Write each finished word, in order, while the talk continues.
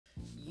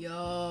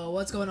Yo,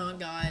 what's going on,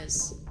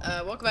 guys?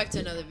 Welcome back to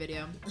another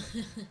video.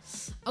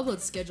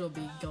 Upload schedule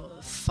be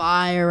going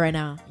fire right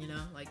now, you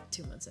know, like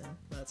 2 months in.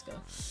 Let's go.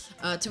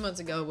 2 months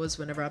ago was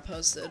whenever I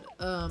posted.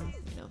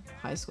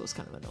 High school is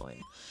kind of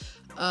annoying.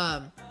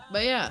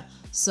 But yeah,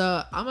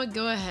 so I'm gonna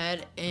go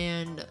ahead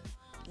and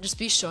just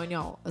be showing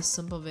y'all a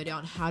simple video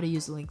on how to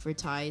use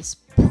linkvertise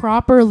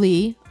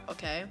properly.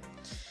 Okay,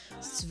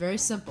 it's very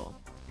simple.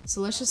 So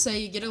let's just say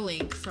you get a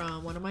link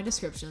from one of my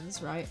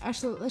descriptions, right?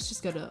 Actually, let's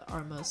just go to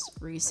our most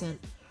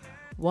recent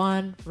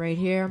one right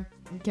here.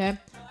 Okay,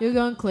 you'll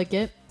go and click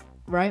it,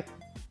 right?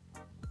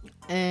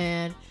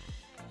 And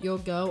you'll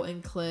go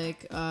and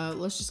click,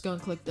 let's just go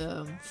and click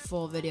the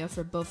full video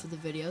for both of the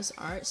videos.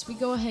 All right, so we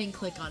go ahead and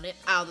click on it.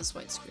 Ow, this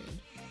white screen.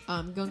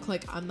 Go and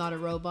click I'm not a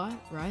robot,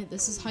 right?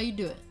 This is how you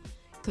do it.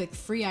 Click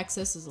free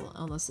access,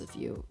 unless if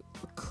you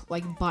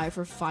like buy it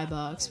for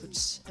 $5,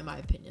 which in my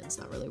opinion is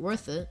not really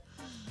worth it.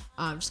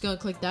 Just go and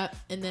click that,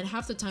 and then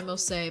half the time it'll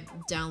say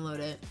download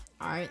it.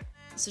 Alright,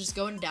 so just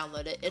go and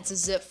download it. It's a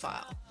zip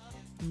file.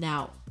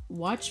 Now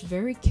watch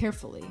very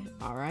carefully.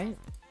 Alright,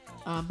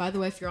 by the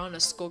way, if you're on a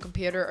school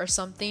computer or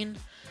something,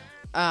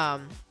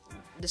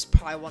 this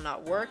probably will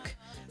not work.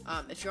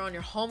 If you're on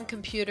your home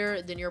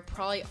computer, then you're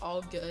probably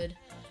all good.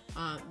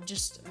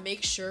 Just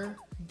make sure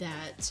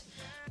that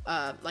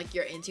like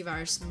your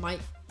antivirus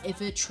might,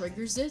 if it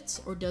triggers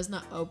it or does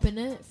not open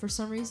it for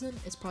some reason,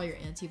 it's probably your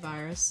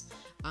antivirus.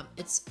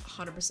 It's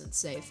 100%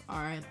 safe.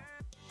 Alright,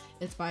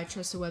 it's by a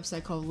trusted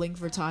website called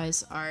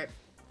linkvertise. Alright,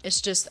 it's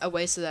just a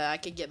way so that I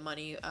could get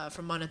money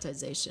from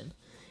monetization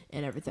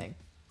and everything.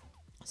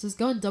 So just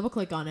go and double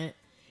click on it.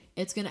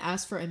 It's gonna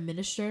ask for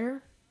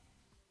administrator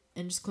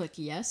and just click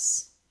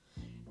yes,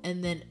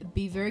 and then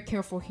be very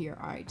careful here.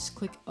 Alright, just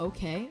click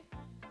OK.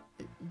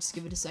 Just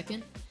give it a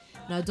second.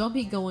 Now don't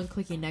be going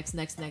clicking next,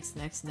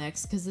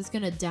 because it's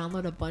gonna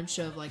download a bunch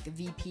of like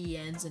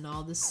VPNs and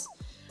all this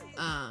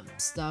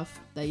stuff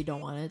that you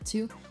don't want it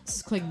to.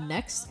 Just click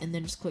next, and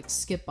then just click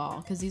skip all,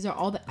 because these are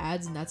all the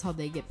ads and that's how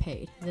they get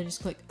paid. And then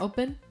just click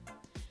open,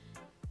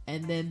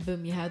 and then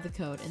boom, you have the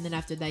code. And then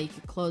after that you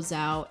can close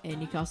out,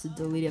 and you can also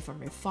delete it from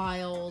your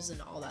files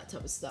and all that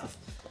type of stuff.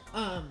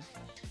 And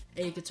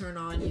you can turn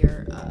on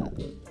your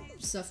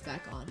stuff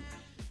back on.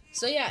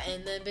 So yeah,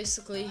 and then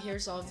basically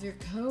here's all of your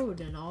code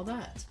and all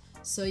that.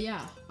 So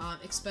yeah,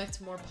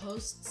 expect more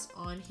posts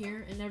on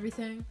here and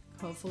everything.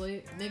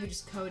 Hopefully, maybe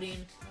just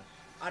coding.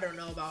 I don't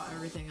know about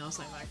everything else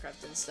like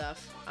Minecraft and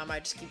stuff. I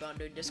might just keep on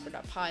doing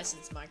Discord.py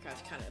since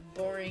Minecraft kind of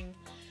boring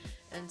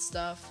and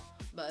stuff.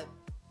 But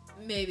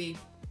maybe.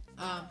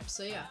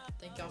 So yeah,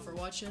 thank y'all for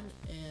watching,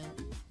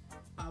 and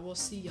I will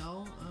see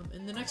y'all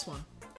in the next one.